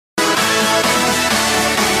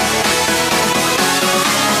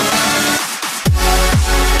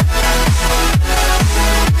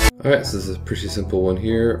Alright, so this is a pretty simple one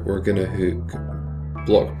here. We're going to hook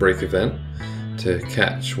block break event to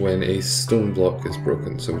catch when a stone block is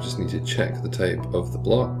broken. So we just need to check the type of the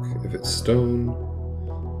block. If it's stone,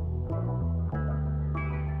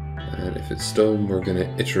 and if it's stone, we're going to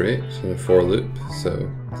iterate in a for loop.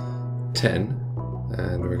 So 10,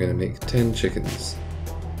 and we're going to make 10 chickens.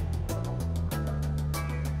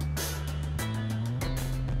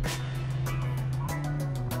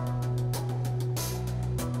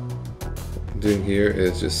 What I'm doing here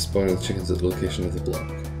is just spawning the chickens at the location of the block.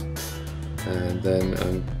 And then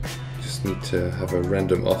I just need to have a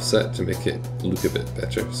random offset to make it look a bit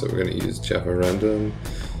better. So we're going to use Java random,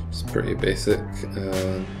 it's pretty basic.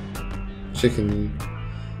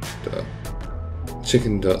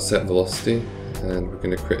 Chicken.set velocity, and we're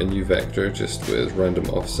going to create a new vector just with random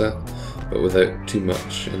offset, but without too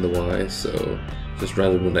much in the y. So just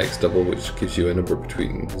random the next double, which gives you a number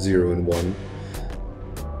between 0 and 1.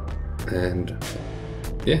 And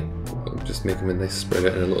yeah, we'll just make them a nice spread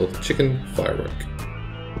out in a little chicken firework.